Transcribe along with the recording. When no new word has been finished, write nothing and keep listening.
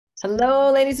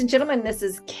Hello, ladies and gentlemen. This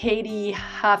is Katy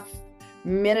Huff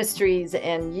Ministries,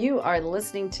 and you are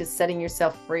listening to Setting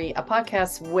Yourself Free, a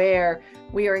podcast where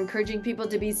we are encouraging people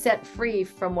to be set free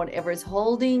from whatever is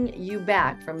holding you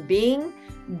back from being,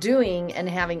 doing, and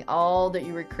having all that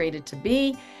you were created to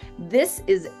be. This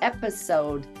is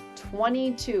episode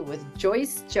 22 with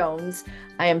Joyce Jones.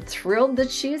 I am thrilled that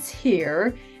she is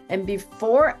here. And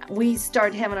before we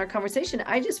start having our conversation,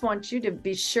 I just want you to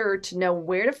be sure to know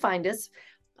where to find us.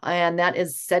 And that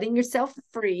is Setting Yourself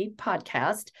Free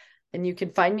podcast. And you can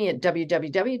find me at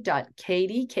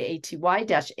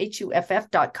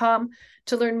www.katy-huff.com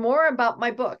to learn more about my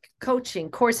book,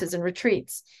 coaching, courses, and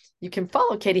retreats. You can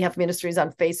follow Katy Huff Ministries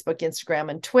on Facebook,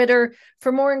 Instagram, and Twitter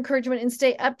for more encouragement and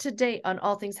stay up to date on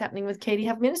all things happening with Katy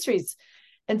Huff Ministries.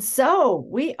 And so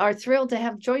we are thrilled to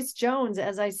have Joyce Jones,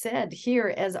 as I said,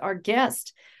 here as our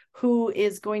guest, who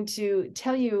is going to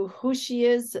tell you who she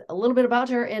is, a little bit about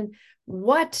her, and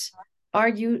what are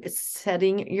you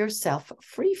setting yourself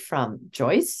free from,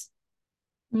 Joyce?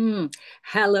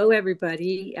 Hello,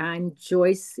 everybody. I'm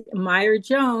Joyce Meyer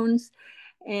Jones,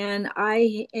 and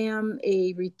I am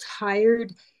a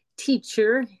retired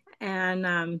teacher,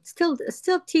 and still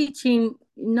teaching,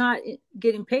 not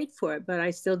getting paid for it, but I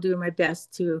still do my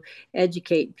best to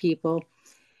educate people.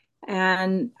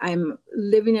 And I'm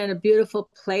living in a beautiful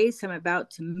place. I'm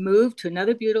about to move to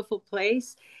another beautiful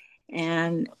place,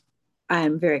 and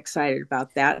I'm very excited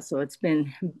about that. So it's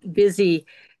been busy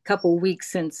couple weeks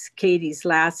since Katie's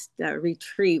last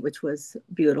retreat, which was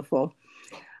beautiful.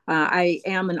 I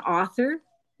am an author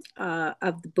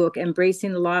of the book,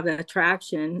 Embracing the Law of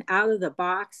Attraction, Out of the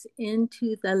Box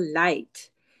into the Light.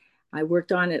 I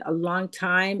worked on it a long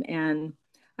time, and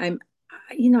I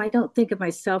don't think of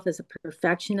myself as a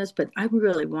perfectionist, but I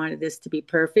really wanted this to be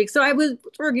perfect. So I was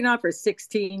working on it for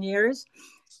 16 years.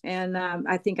 And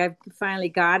I think I've finally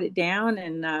got it down,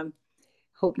 and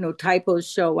hope no typos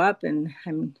show up. And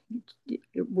I'm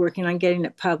working on getting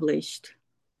it published.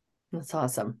 That's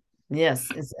awesome. Yes,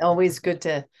 it's always good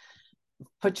to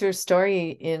put your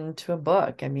story into a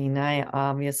book. I mean, I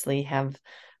obviously have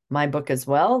my book as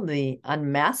well, The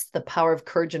Unmasked, The Power of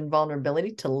Courage and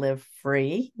Vulnerability to Live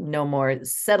Free. No more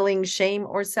settling, shame,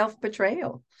 or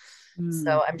self-betrayal.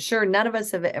 So I'm sure none of us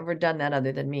have ever done that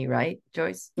other than me, right,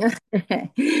 Joyce?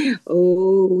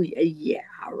 Oh, yeah,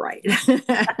 right.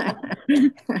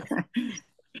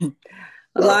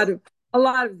 a lot of a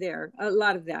lot of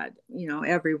that,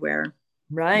 everywhere.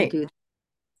 We Right. do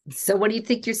So what do you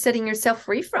think you're setting yourself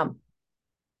free from?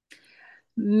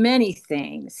 many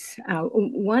things.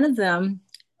 One of them,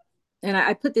 and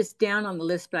I put this down on the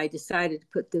list, but I decided to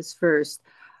put this first.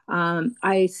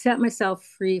 I set myself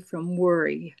free from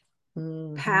worry,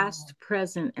 past,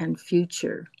 present, and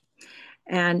future.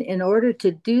 And in order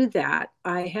to do that,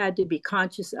 I had to be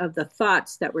conscious of the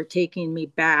thoughts that were taking me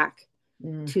back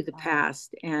to the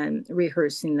past and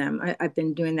rehearsing them. I've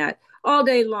been doing that all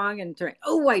day long and turning,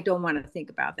 oh, I don't want to think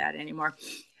about that anymore.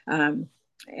 Um,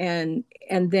 and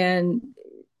then,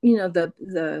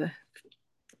 the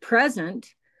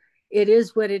present, it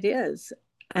is what it is.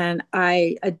 And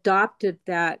I adopted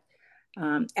that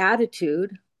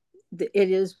attitude. It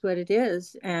is what it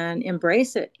is, and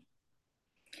embrace it.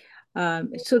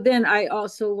 So then I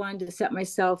also wanted to set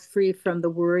myself free from the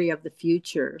worry of the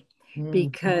future,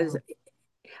 because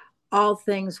all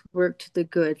things work to the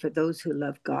good for those who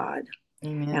love God.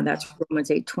 Amen. And that's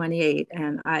Romans 8:28.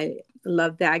 And I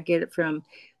love that. I get it from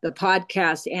the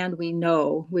podcast And We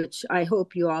Know, which I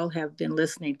hope you all have been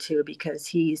listening to, because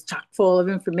he's chock full of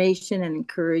information and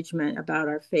encouragement about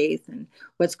our faith and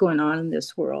what's going on in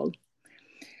this world.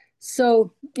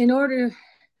 So in order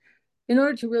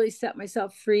to really set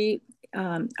myself free,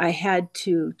 I had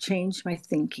to change my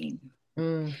thinking,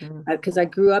 because I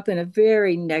grew up in a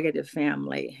very negative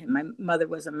family, and my mother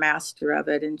was a master of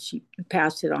it, and she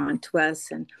passed it on to us.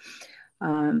 And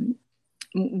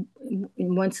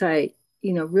once I,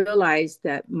 realized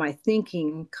that my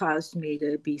thinking caused me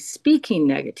to be speaking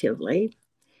negatively,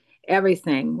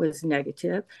 everything was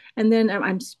negative, and then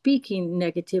I'm speaking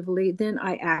negatively, then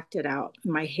I acted out.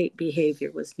 My hate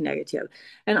behavior was negative,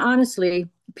 and honestly,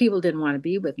 people didn't want to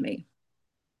be with me.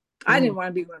 I didn't want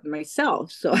to be with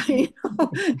myself. So,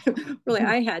 really,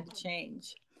 I had to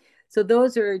change. So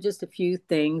those are just a few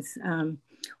things.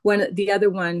 The other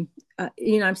one,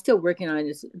 I'm still working on,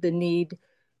 is the need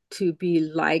to be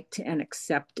liked and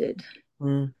accepted.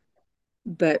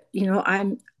 But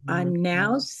I'm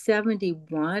now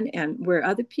 71, and where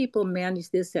other people manage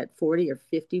this at 40 or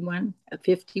 51,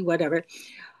 50, whatever,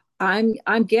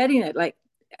 I'm getting it. Like,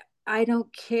 I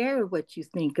don't care what you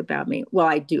think about me. Well,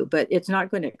 I do, but it's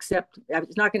not going to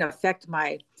affect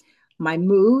my my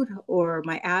mood or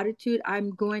my attitude,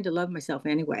 I'm going to love myself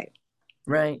anyway.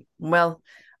 Right. Well,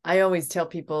 I always tell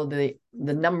people the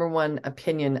number one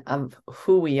opinion of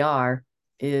who we are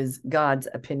is God's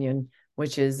opinion,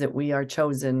 which is that we are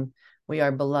chosen, we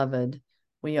are beloved,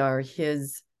 we are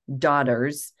his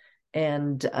daughters,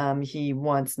 and he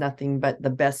wants nothing but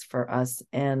the best for us.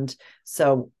 And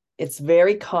so it's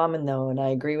very common though, and I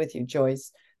agree with you,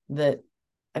 Joyce, that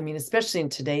I mean, especially in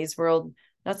today's world,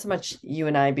 not so much you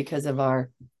and I because of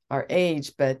our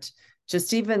age, but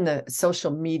just even the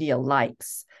social media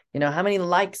likes. How many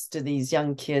likes do these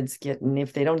young kids get? And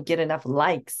if they don't get enough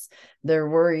likes, they're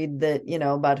worried that,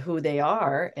 about who they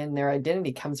are, and their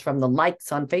identity comes from the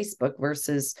likes on Facebook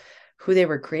versus who they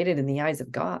were created in the eyes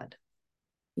of God.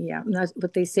 Yeah, and that's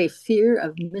what they say, fear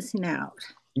of missing out.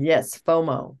 Yes,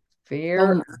 FOMO, fear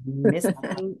FOMO. of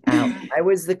missing out. I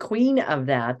was the queen of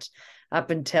that up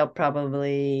until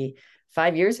probably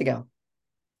 5 years ago.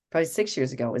 Probably 6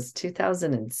 years ago. It was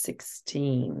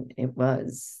 2016. It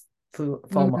was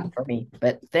FOMO for me,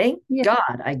 but thank Yeah,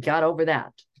 God I got over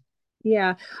that.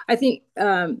 yeah. I think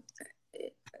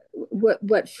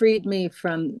what freed me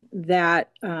from that,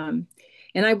 and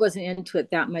I wasn't into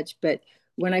it that much, but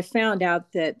when I found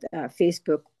out that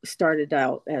Facebook started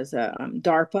out as a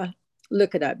DARPA,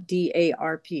 look it up,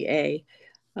 DARPA.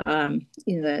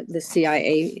 The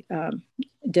CIA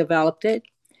developed it,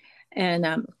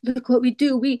 and look what we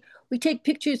do. We take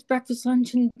pictures, breakfast,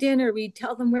 lunch, and dinner. We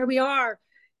tell them where we are.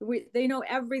 They know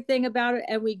everything about it,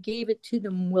 and we gave it to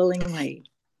them willingly.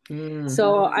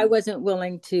 So I wasn't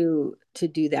willing to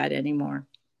do that anymore.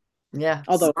 Yeah.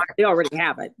 Although they already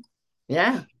have it.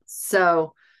 Yeah.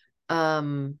 So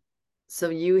you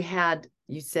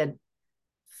said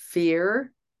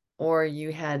fear, or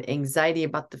you had anxiety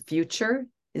about the future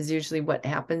is usually what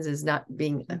happens, is not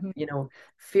being,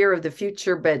 fear of the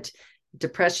future, but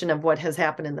depression of what has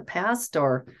happened in the past,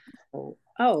 or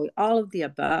all of the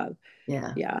above.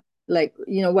 yeah. Yeah. Like,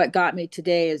 what got me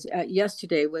today is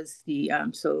yesterday was the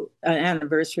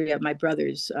anniversary of my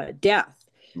brother's death.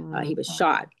 He was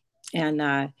shot, and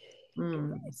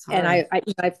Sorry.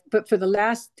 but for the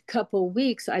last couple of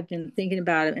weeks, I've been thinking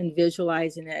about it and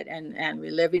visualizing it and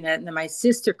reliving it. And then my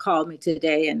sister called me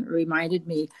today and reminded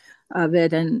me of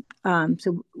it, and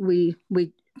so we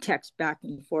text back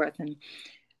and forth, and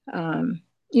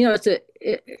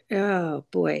oh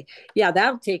boy, yeah,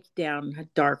 that'll take you down a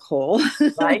dark hole.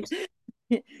 Right.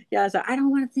 Yeah, so I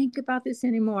don't want to think about this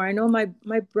anymore. I know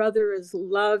my brother is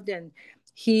loved, and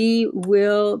he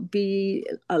will be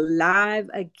alive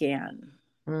again.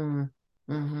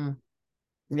 Mm-hmm.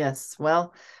 Yes.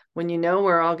 Well, when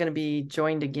we're all going to be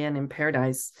joined again in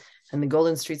paradise and the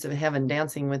golden streets of heaven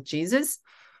dancing with Jesus,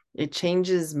 it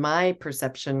changes my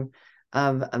perception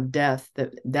of death.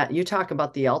 That you talk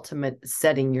about the ultimate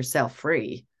setting yourself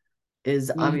free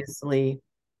is obviously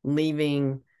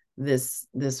leaving this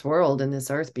world and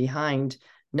this earth behind,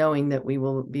 knowing that we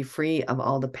will be free of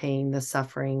all the pain, the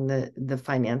suffering, the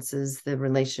finances, the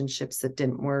relationships that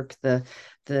didn't work, the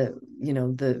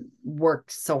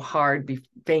worked so hard, be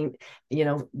faint,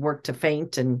 work to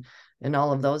faint, and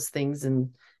all of those things,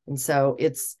 and so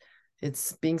it's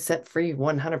being set free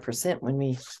 100%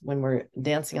 when we're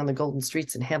dancing on the golden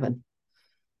streets in heaven.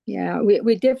 Yeah,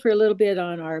 we differ a little bit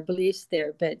on our beliefs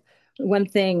there, but one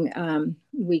thing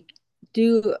we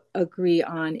do agree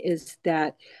on is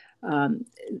that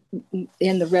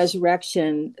in the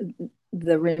resurrection,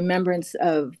 the remembrance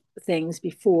of things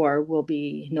before will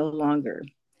be no longer.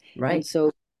 Right. And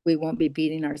so we won't be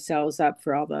beating ourselves up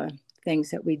for all the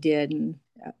things that we did and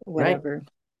whatever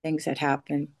things that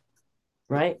happened.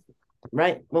 Right.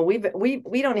 Well,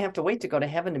 we don't have to wait to go to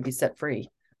heaven to be set free.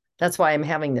 That's why I'm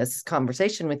having this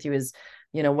conversation with you is,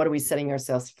 what are we setting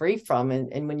ourselves free from?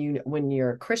 And when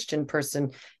you're a Christian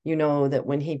person, that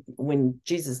when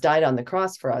Jesus died on the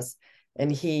cross for us,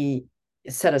 and he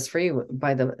set us free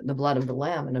by the blood of the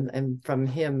Lamb, and from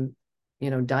him,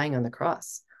 dying on the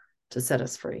cross to set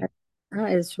us free.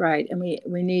 That is right. And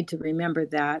we need to remember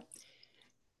that.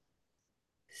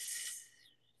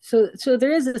 So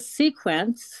there is a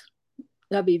sequence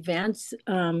of events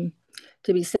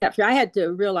to be set free. I had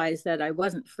to realize that I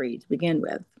wasn't free to begin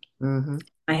with.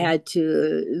 I had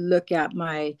to look at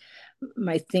my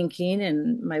thinking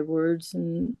and my words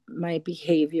and my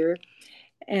behavior.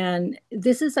 And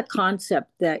this is a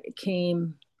concept that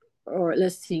came, or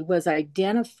let's see, was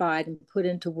identified and put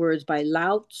into words by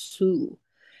Lao Tzu.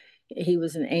 He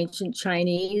was an ancient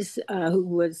Chinese who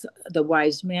was the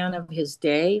wise man of his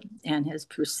day and has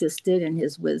persisted in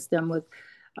his wisdom with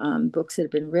books that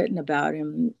have been written about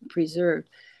him, preserved.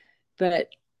 But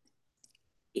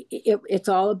it's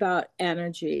all about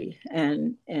energy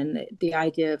and the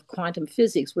idea of quantum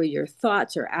physics, where your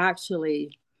thoughts are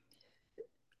actually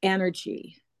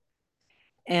energy.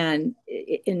 And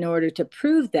in order to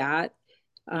prove that,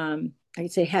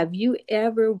 I'd say, have you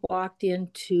ever walked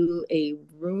into a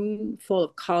room full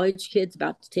of college kids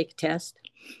about to take a test?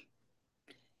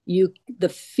 The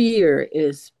fear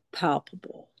is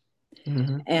palpable.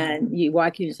 Mm-hmm. And you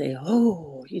walk in and say,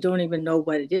 oh, you don't even know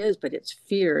what it is, but it's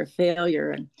fear of failure.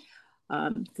 And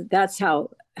that's how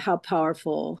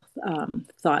powerful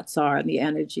thoughts are, and the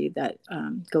energy that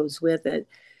goes with it.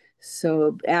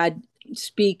 So add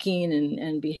speaking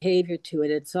and behavior to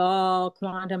it. It's all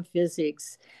quantum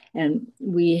physics, and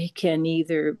we can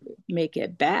either make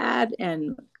it bad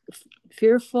and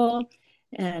fearful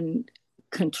and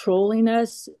controlling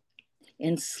us,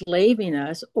 enslaving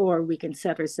us, or we can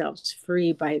set ourselves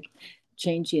free by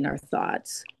changing our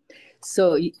thoughts.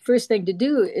 So first thing to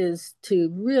do is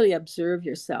to really observe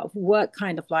yourself. What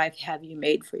kind of life have you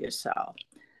made for yourself?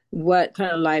 What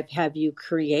kind of life have you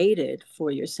created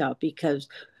for yourself? Because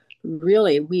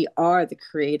really, we are the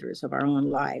creators of our own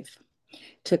life. It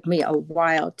took me a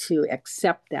while to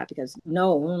accept that, because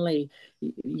only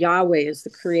Yahweh is the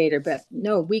creator, but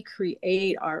no, we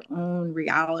create our own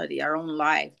reality, our own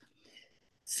life.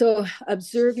 So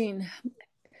observing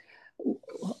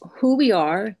who we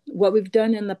are, what we've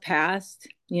done in the past,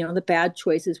 the bad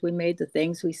choices we made, the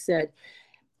things we said.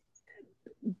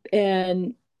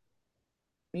 And,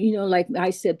 like I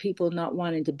said, people not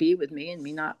wanting to be with me and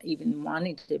me not even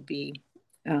wanting to be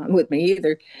with me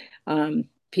either.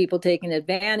 People taking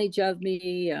advantage of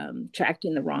me,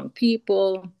 attracting the wrong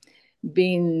people,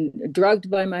 being drugged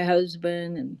by my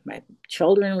husband, and my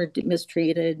children were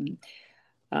mistreated.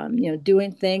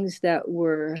 Doing things that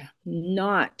were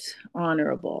not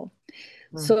honorable.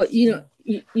 So, you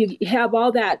have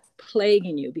all that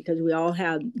plaguing you, because we all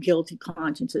have guilty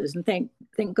consciences. And thank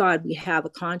God we have a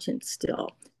conscience still,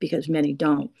 because many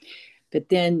don't. But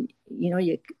then,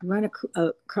 you run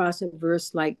across a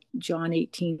verse like John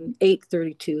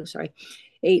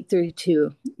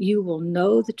 8:32. You will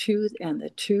know the truth, and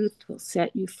the truth will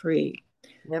set you free.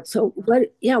 Yep. So what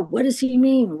does he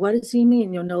mean? What does he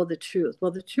mean? You'll know the truth.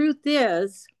 Well, the truth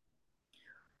is,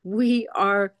 we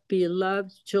are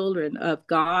beloved children of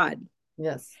God.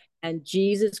 Yes. And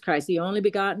Jesus Christ, the only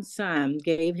begotten Son,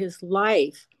 gave his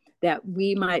life that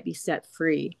we might be set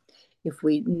free if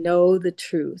we know the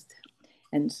truth.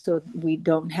 And so we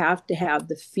don't have to have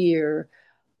the fear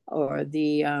or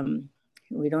we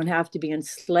don't have to be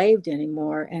enslaved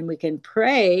anymore. And we can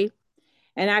pray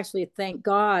and actually thank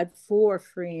God for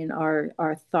freeing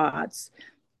our thoughts.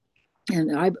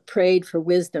 And I prayed for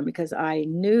wisdom, because I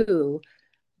knew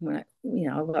when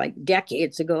like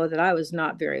decades ago, that I was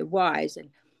not very wise. And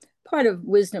part of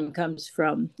wisdom comes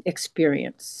from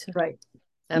experience. Right.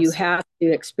 Absolutely. You have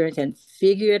to experience and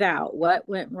figure it out, what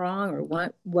went wrong or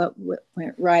what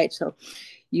went right. So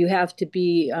you have to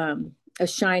be a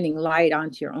shining light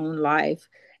onto your own life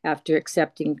after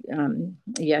accepting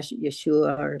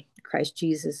Yeshua or Christ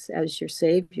Jesus as your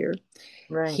Savior.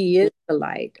 Right. He is the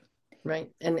light. Right.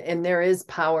 And there is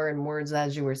power in words,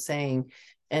 as you were saying,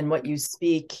 and what you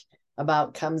speak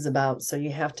about comes about. So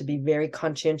you have to be very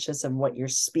conscientious of what you're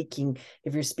speaking.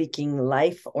 If you're speaking,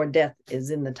 life or death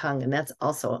is in the tongue, and that's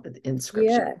also in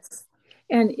scripture. Yes.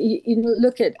 And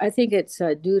look at, I think it's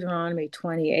Deuteronomy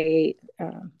 28,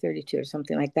 32 or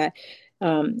something like that.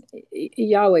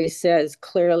 Yahweh says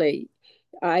clearly,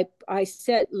 I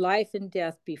set life and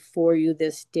death before you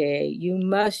this day. You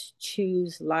must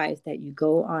choose life that you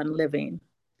go on living.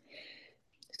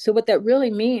 So what that really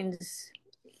means,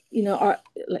 the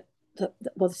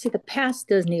past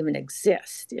doesn't even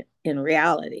exist in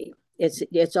reality.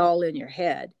 It's all in your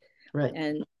head.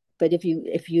 Right. But if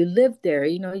you live there,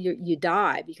 you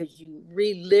die, because you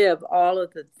relive all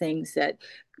of the things that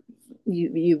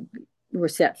you were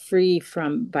set free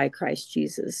from by Christ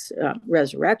Jesus'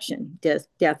 resurrection, death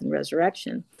and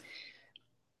resurrection.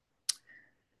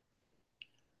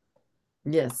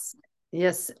 Yes,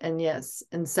 yes, and yes.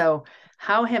 And so,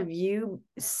 how have you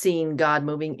seen God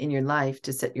moving in your life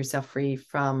to set yourself free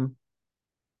from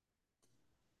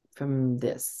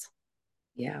this?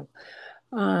 Yeah.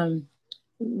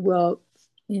 Well,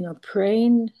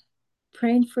 praying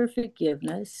for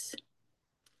forgiveness,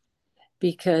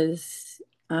 because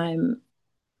I'm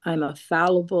a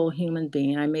fallible human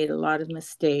being. I made a lot of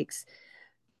mistakes.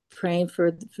 Praying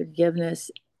for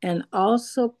forgiveness, and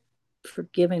also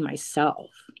forgiving myself.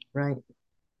 Right.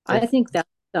 I think that's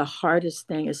the hardest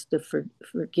thing, is to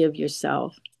forgive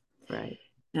yourself. Right.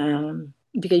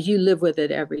 because you live with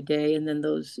it every day. And then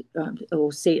those,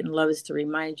 Satan loves to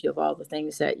remind you of all the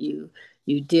things that you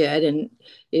did. And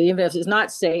even if it's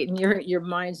not Satan, your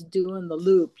mind's doing the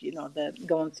loop, that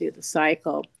going through the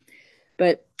cycle.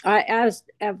 But as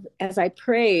I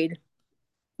prayed,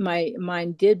 my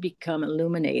mind did become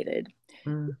illuminated.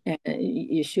 Mm. And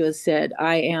Yeshua said,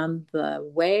 I am the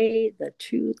way, the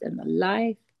truth, and the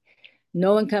life.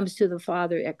 No one comes to the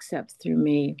Father except through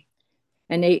me.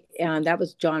 And that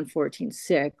was John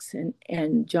 14:6.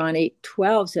 And John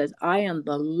 8:12 says, I am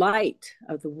the light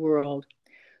of the world.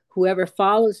 Whoever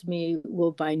follows me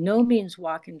will by no means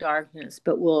walk in darkness,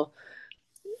 but will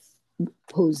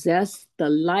possess the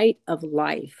light of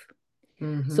life.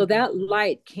 Mm-hmm. So that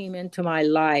light came into my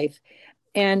life.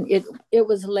 And it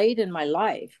was late in my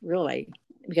life, really,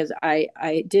 because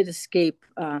I did escape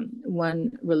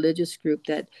one religious group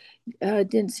that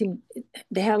didn't seem,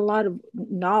 they had a lot of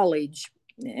knowledge,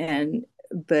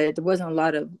 but there wasn't a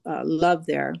lot of love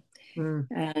there. Mm.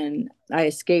 And I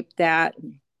escaped that,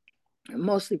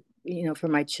 mostly, for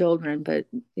my children, but,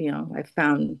 I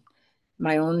found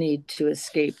my own need to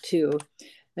escape too.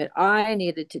 But I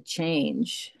needed to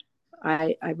change.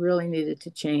 I really needed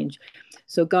to change.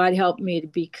 So God helped me to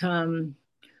become,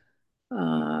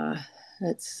 uh,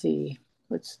 let's see,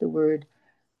 what's the word?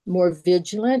 More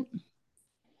vigilant.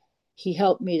 He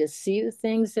helped me to see the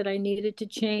things that I needed to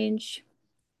change.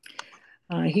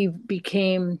 He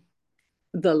became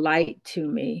the light to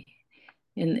me.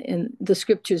 And the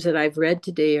scriptures that I've read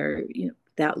today are,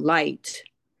 that light,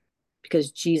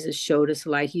 because Jesus showed us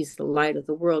light. He's the light of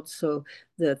the world. So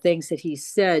the things that he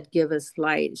said give us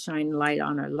light, shine light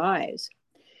on our lives.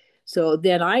 So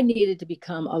then I needed to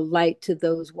become a light to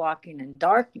those walking in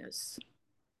darkness.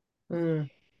 Mm.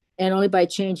 And only by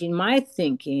changing my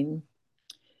thinking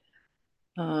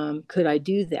could I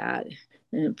do that.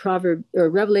 And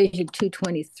Revelation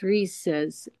 2:23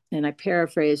 says, and I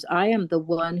paraphrase, I am the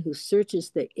one who searches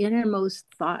the innermost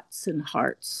thoughts and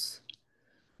hearts.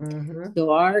 Mm-hmm.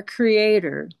 So our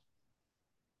creator,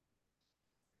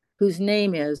 whose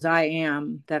name is I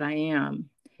am that I am,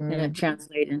 and it Mm.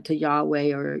 translates into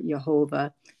Yahweh or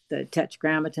Jehovah, the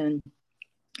Tetragrammaton.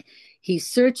 He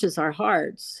searches our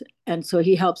hearts. And so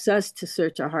he helps us to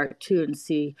search our heart too and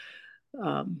see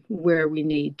where we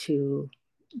need to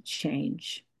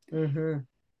change. Mm-hmm.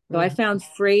 So I Mm-hmm. found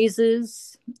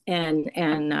phrases and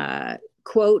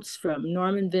quotes from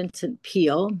Norman Vincent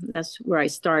Peale. That's where I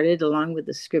started, along with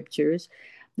the scriptures.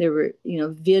 There were,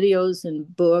 videos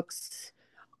and books,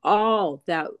 all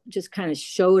that just kind of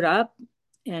showed up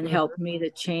and helped me to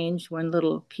change one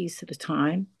little piece at a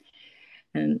time.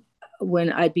 And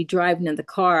when I'd be driving in the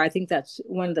car, I think that's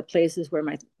one of the places where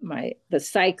the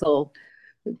cycle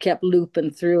kept looping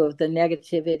through of the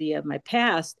negativity of my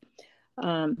past.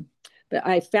 Um, but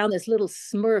I found this little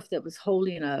Smurf that was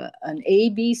holding an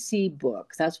ABC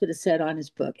book. That's what it said on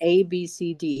his book,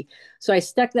 ABCD. So I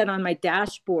stuck that on my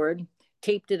dashboard,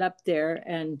 taped it up there.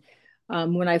 And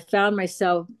when I found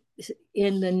myself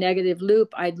in the negative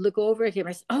loop, I'd look over at him.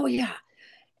 I said, oh, yeah.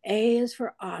 A is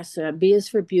for awesome. B is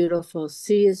for beautiful.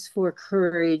 C is for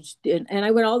courage. And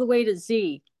I went all the way to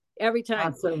Z every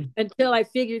time Awesome. until I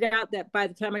figured out that by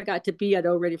the time I got to B, I'd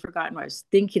already forgotten what I was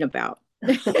thinking about.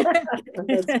 That's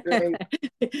great.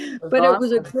 That's But it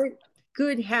was a awesome.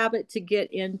 good habit to get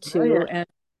Oh, into. yeah. And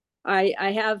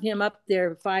I have him up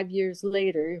there 5 years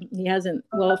later. He hasn't,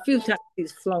 well, a few times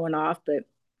he's flown off, but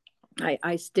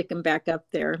I stick him back up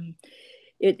there.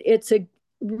 It's a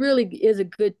really is a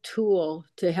good tool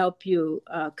to help you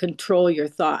control your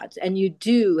thoughts, and you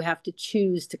do have to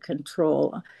choose to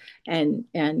control and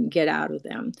get out of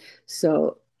them.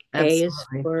 So A is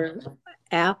Absolutely. for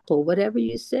apple, whatever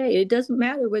you say. It doesn't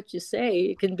matter what you say.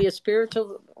 It can be a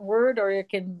spiritual word, or it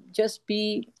can just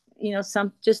be,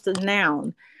 just a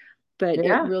noun, but it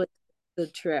Yeah. really is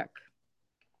the trick.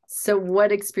 So,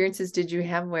 what experiences did you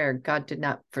have where God did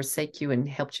not forsake you and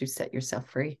helped you set yourself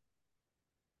free?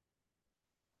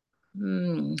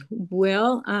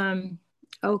 Well,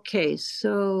 okay,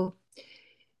 so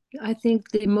I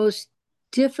think the most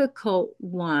difficult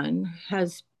one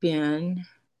has been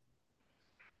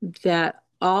that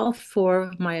all four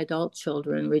of my adult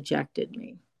children rejected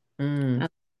me. Mm.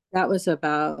 That was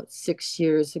about 6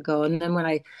 years ago. And then when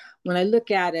I look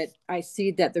at it, I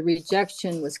see that the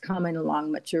rejection was coming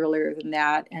along much earlier than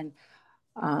that. And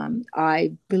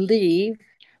I believe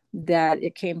that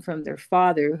it came from their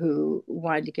father, who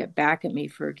wanted to get back at me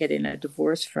for getting a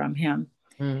divorce from him.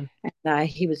 Mm. And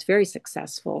he was very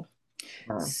successful.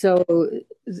 Wow. So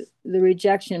the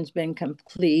rejection's been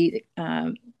complete.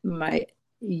 My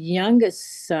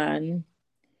youngest son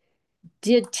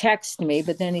did text me,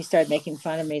 but then he started making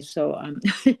fun of me. So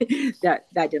that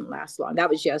didn't last long. That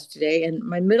was yesterday. And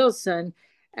my middle son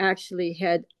actually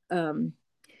had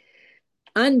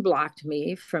unblocked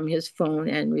me from his phone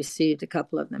and received a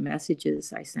couple of the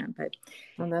messages I sent. But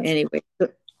anyway,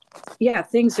 yeah,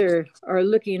 things are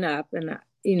looking up, and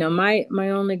my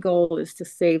only goal is to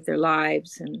save their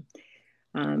lives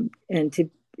and to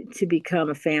become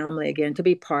a family again, to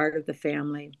be part of the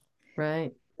family.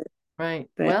 Right. Right.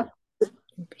 But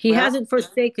he hasn't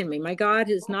forsaken me. My God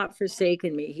has not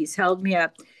forsaken me. He's held me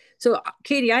up. So,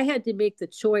 Katy, I had to make the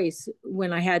choice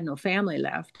when I had no family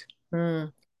left.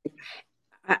 The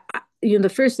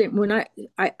first thing when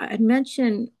I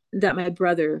mentioned that my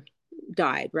brother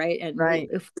died, right? And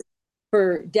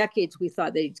for decades we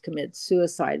thought that he'd committed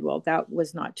suicide. Well, that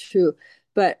was not true,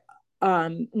 but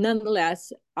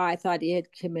nonetheless, I thought he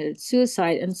had committed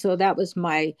suicide, and so that was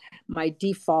my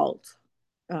default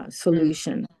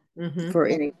solution for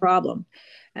any problem.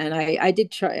 And I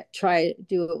did try to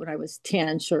do it when I was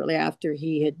 10, shortly after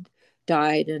he had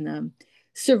died, and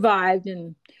survived.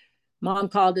 And Mom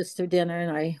called us to dinner,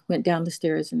 and I went down the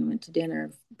stairs and went to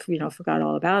dinner. Forgot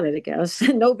all about it, I guess.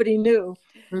 Nobody knew.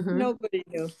 Nobody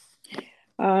knew.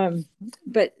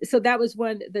 But so that was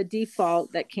the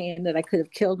default that came, that I could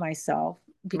have killed myself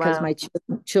because my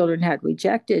children had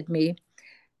rejected me.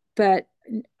 But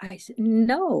I said,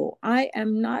 no, I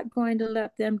am not going to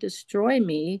let them destroy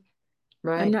me.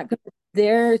 I'm not going to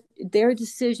their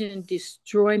decision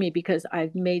destroy me, because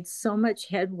I've made so much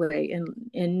headway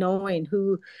in knowing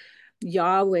who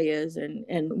Yahweh is, and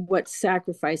what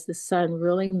sacrifice the Son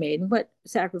really made, and what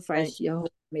sacrifice Yahweh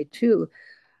made too.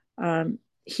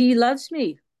 He loves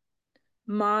me.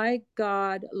 My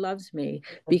God loves me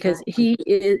because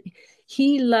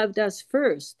he loved us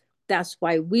first. That's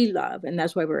why we love, and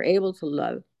that's why we're able to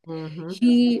love.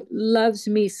 He loves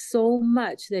me so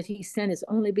much that he sent his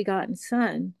only begotten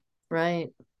Son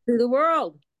to the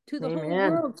world, to the whole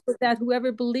world, so that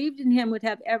whoever believed in him would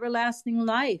have everlasting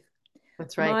life.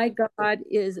 That's right. My God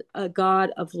is a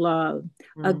God of love,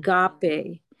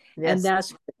 agape. And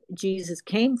that's what Jesus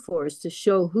came for, is to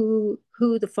show who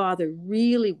the Father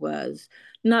really was,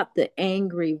 not the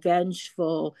angry,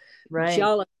 vengeful,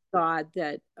 jealous God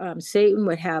that Satan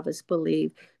would have us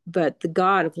believe, but the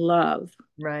God of love.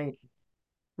 Right.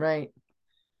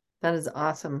 That is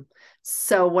awesome.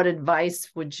 So what advice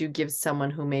would you give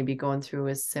someone who may be going through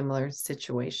a similar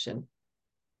situation?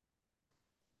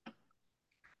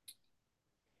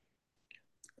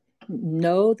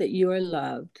 Know that you are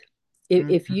loved.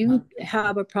 If you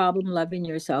have a problem loving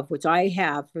yourself, which I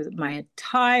have for my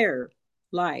entire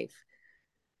life,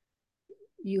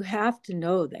 you have to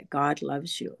know that God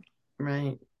loves you.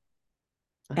 Right.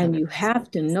 And you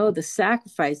have to know the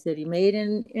sacrifice that he made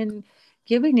in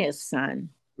giving his Son.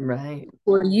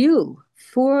 For you.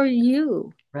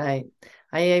 Right.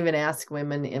 I even ask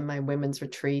women in my women's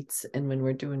retreats, and when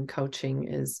we're doing coaching,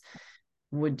 is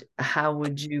how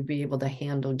would you be able to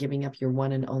handle giving up your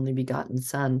one and only begotten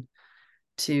Son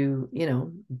to,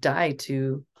 die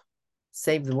to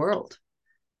save the world?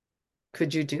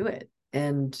 Could you do it?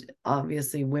 And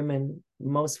obviously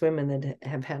most women that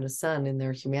have had a son in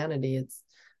their humanity, it's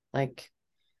like,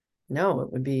 no,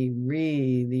 it would be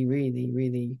really, really,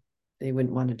 really, they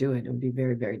wouldn't want to do it. It would be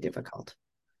very, very difficult.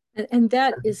 And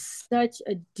that is such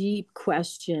a deep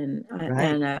question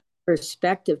and a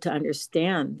perspective to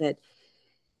understand that.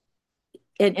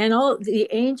 And all the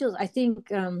angels, I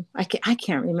think, I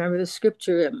can't remember the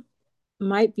scripture. It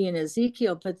might be in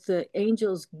Ezekiel, but the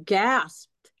angels gasped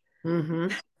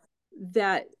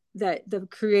that the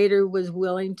Creator was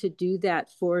willing to do that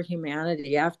for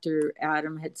humanity after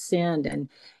Adam had sinned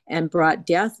and brought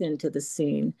death into the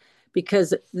scene,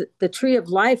 because the tree of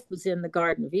life was in the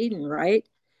Garden of Eden, right?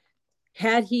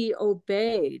 Had he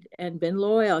obeyed and been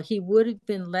loyal, he would have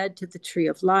been led to the tree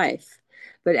of life.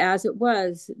 But as it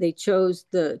was, they chose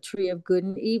the tree of good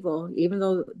and evil, even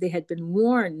though they had been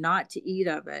warned not to eat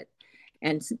of it.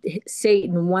 And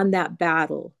Satan won that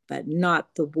battle, but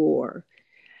not the war.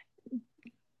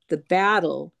 The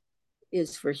battle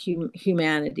is for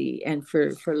humanity and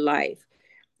for life.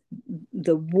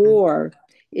 The war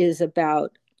is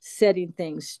about setting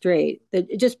things straight.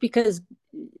 Just because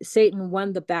Satan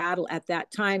won the battle at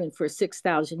that time and for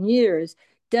 6,000 years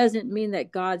doesn't mean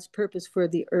that God's purpose for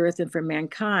the earth and for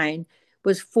mankind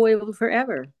was foiled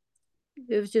forever.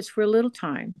 It was just for a little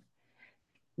time.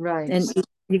 Right. And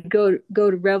you go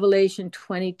to Revelation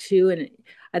 22, and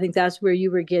I think that's where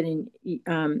you were getting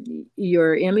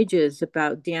your images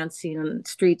about dancing on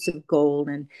streets of gold.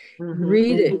 And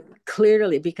read it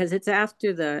clearly, because it's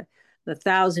after the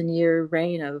 1,000-year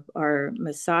reign of our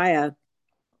Messiah.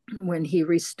 when he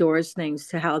restores things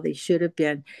to how they should have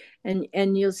been.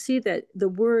 And you'll see that the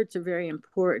words are very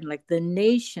important, like the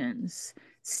nations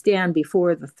stand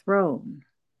before the throne,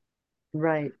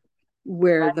 Right.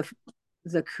 where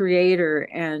the creator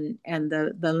and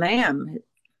the lamb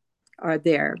are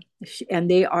there, and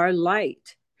they are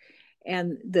light,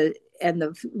 and the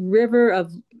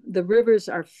rivers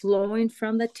are flowing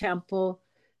from the temple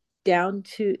down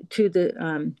to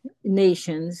the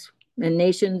nations, and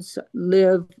nations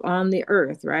live on the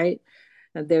earth, right?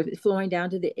 And they're flowing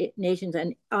down to the nations,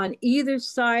 and on either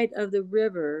side of the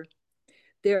river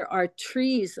there are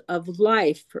trees of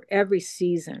life for every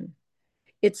season.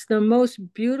 It's the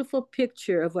most beautiful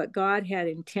picture of what God had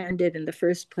intended in the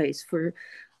first place for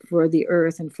the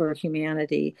earth and for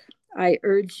humanity. I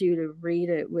urge you to read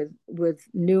it with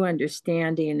new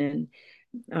understanding,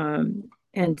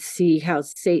 and see how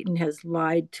Satan has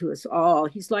lied to us all.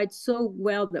 He's lied so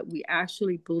well that we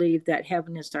actually believe that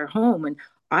heaven is our home. And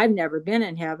I've never been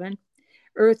in heaven.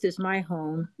 Earth is my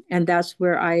home, and that's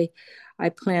where I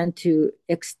plan to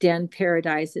extend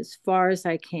paradise as far as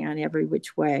I can, every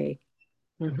which way.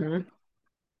 Mm-hmm.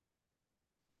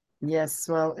 Yes.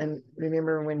 Well, and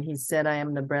remember when he said, I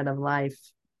am the bread of life,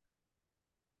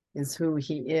 is who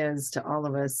he is to all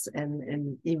of us.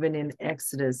 And even in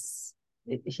Exodus,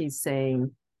 he's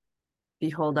saying,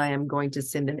 behold, I am going to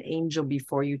send an angel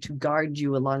before you to guard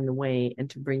you along the way and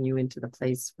to bring you into the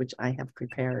place which I have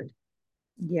prepared.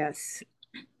 Yes.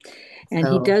 And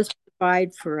he So, does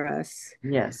provide for us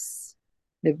yes,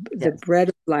 the yes, bread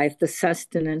of life, the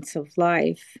sustenance of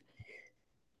life.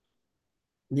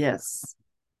 yes.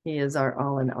 He is our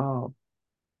all in all.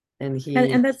 And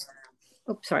And that's,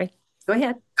 oh, sorry. go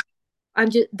ahead.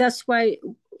 That's why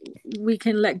we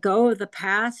can let go of the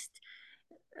past,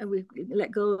 and we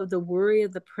let go of the worry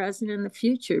of the present and the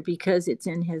future, because it's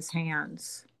in his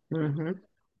hands. Mm-hmm.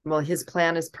 Well, his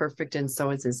plan is perfect, and so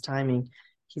is his timing.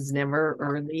 He's never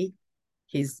early.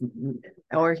 He's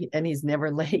and he's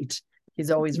never late. He's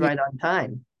always Yeah. right on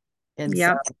time. And so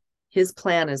Yep. his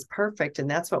plan is perfect. And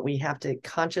that's what we have to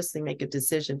consciously make a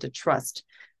decision to trust,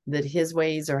 that his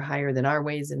ways are higher than our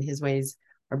ways and his ways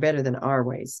are better than our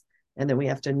ways. And that we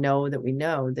have to know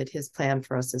that his plan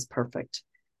for us is perfect,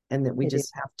 and that we It is.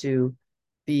 just have to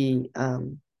be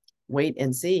wait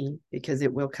and see, because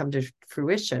it will come to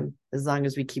fruition as long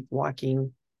as we keep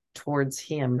walking towards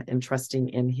him and trusting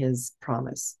in his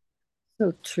promise.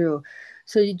 So true.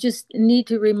 So you just need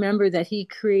to remember that he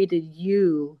created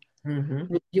you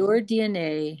Mm-hmm. with your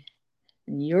DNA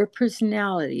and your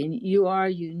personality, and you are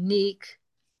unique.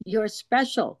 You're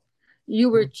special.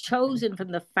 You were chosen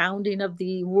from the founding of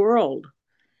the world.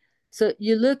 So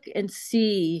you look and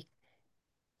see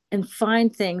and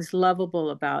find things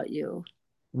lovable about you.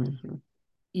 Mm-hmm.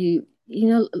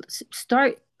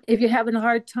 Start, if you're having a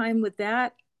hard time with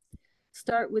that,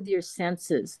 start with your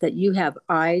senses, that you have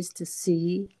eyes to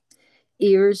see,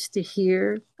 ears to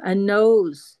hear, a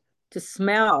nose to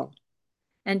smell,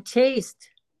 and taste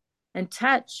and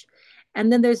touch.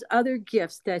 And then there's other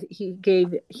gifts that he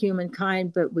gave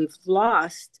humankind, but we've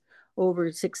lost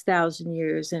over 6,000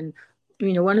 years. And,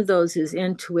 one of those is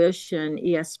intuition,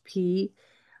 ESP.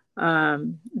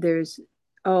 There's,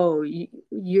 oh,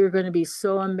 you're going to be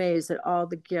so amazed at all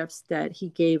the gifts that he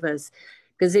gave us,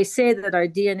 because they say that our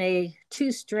DNA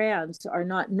two strands are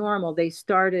not normal. They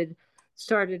started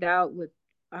out with,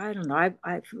 I don't know,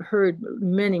 I've heard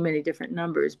many different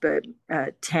numbers, but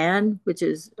 10, which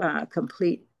is a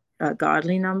complete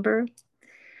godly number.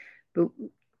 But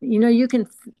you can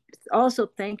also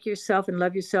thank yourself and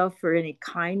love yourself for any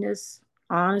kindness,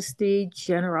 honesty,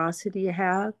 generosity you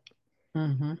have.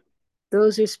 Mm-hmm.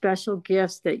 Those are special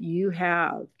gifts that you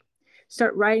have.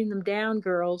 Start writing them down,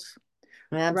 girls.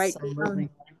 Write down, Absolutely.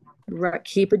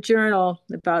 keep a journal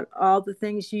about all the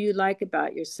things you like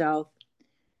about yourself.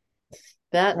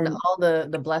 That and And all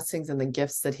the blessings and the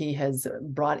gifts that he has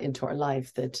brought into our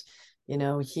life, that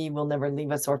he will never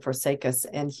leave us or forsake us,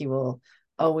 and he will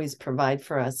always provide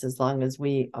for us as long as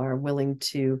we are willing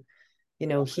to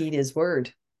heed his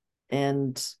word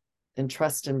and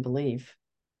trust and believe.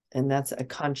 And that's a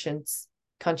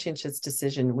conscientious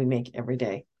decision we make every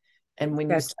day. And when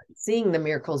you that's, start seeing the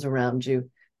miracles around you,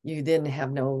 you then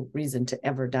have no reason to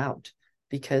ever doubt,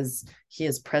 because he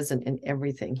is present in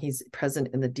everything. He's present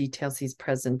in the details. He's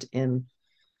present in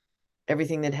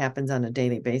everything that happens on a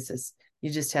daily basis. You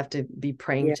just have to be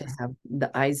praying to yes, have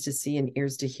the eyes to see and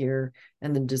ears to hear,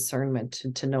 and the discernment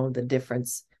to know the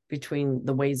difference between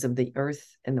the ways of the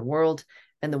earth and the world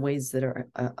and the ways that are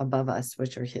above us,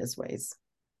 which are his ways.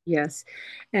 yes.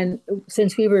 And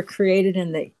since we were created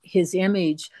in his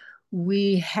image,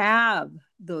 we have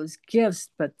those gifts,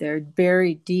 but they're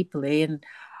buried deeply. And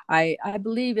I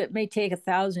believe it may take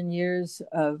 1,000 years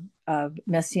of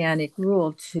messianic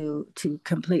rule to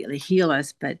completely heal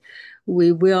us, but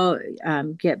we will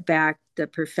get back the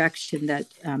perfection that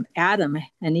Adam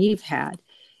and Eve had.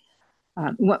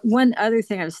 One other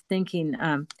thing I was thinking,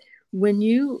 when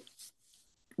you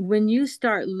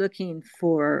start looking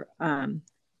for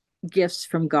gifts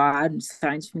from God and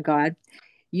signs from God,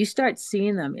 you start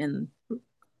seeing them in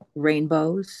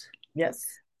rainbows, Yes.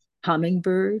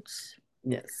 hummingbirds,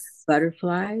 Yes.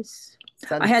 butterflies.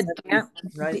 I Sunset, had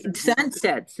rises.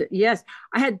 sunsets. Yes,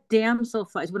 I had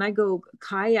damselflies when I go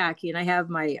kayaking. I have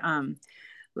my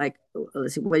like,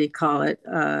 let's see, what do you call it?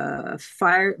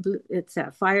 Fire. It's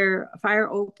a fire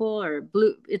opal or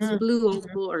blue. It's Mm. blue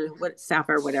opal or what,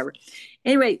 sapphire, whatever.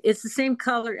 Anyway, it's the same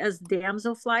color as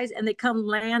damselflies, and they come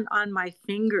land on my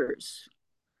fingers.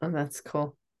 Oh, that's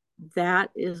cool.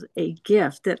 That is a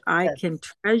gift that I Yes. can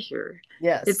treasure.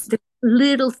 It's Yes. the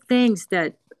little things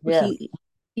that Yes.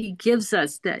 he gives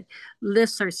us that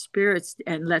lifts our spirits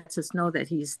and lets us know that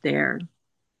he's there.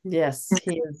 Yes,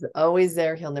 he is always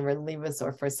there. He'll never leave us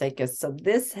or forsake us. So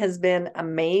this has been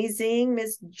amazing,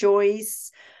 Miss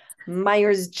Joyce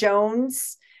Myers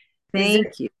Jones.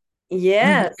 Thank you.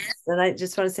 Yes. And I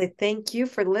just want to say thank you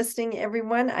for listening,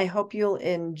 everyone. I hope you'll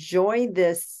enjoy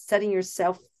this Setting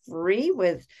Yourself Free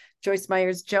with Joyce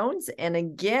Myers Jones. And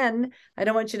again, I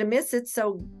don't want you to miss it.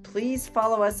 So please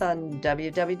follow us on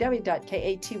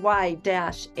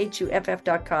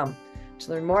www.katy-huff.com to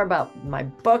learn more about my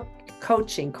book,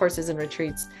 coaching, courses, and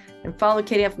retreats. And follow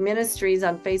Katy Huff Ministries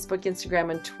on Facebook, Instagram,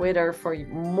 and Twitter for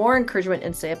more encouragement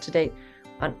and stay up to date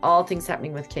on all things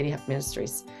happening with Katy Huff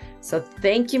Ministries. So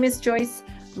thank you, Miss Joyce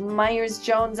Myers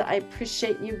Jones. I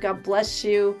appreciate you. God bless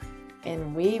you.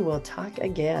 And we will talk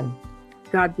again.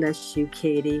 God bless you,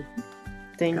 Katy.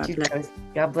 Thank you, Joyce.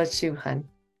 God bless you, hon.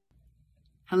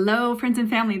 Hello, friends and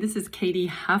family. This is Katy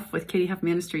Huff with Katy Huff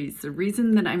Ministries. The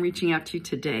reason that I'm reaching out to you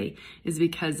today is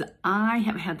because I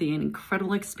have had the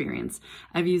incredible experience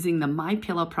of using the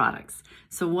MyPillow products.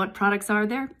 So what products are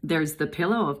there? There's the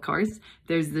pillow, of course.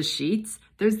 There's the sheets.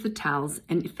 There's the towels.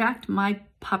 And in fact, my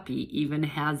puppy even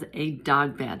has a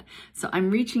dog bed. So I'm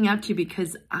reaching out to you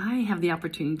because I have the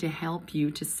opportunity to help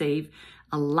you to save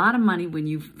a lot of money when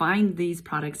you find these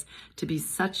products to be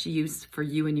such use for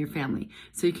you and your family.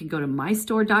 So you can go to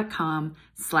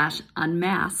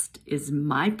mystore.com/unmasked is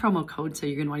my promo code. So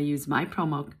you're going to want to use my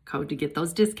promo code to get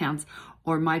those discounts,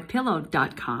 or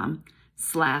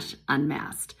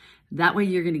mypillow.com/unmasked. That way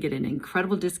you're going to get an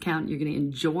incredible discount. You're going to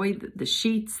enjoy the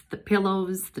sheets, the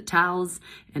pillows, the towels,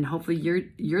 and hopefully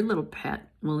your little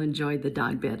pet will enjoy the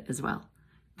dog bed as well.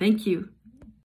 Thank you.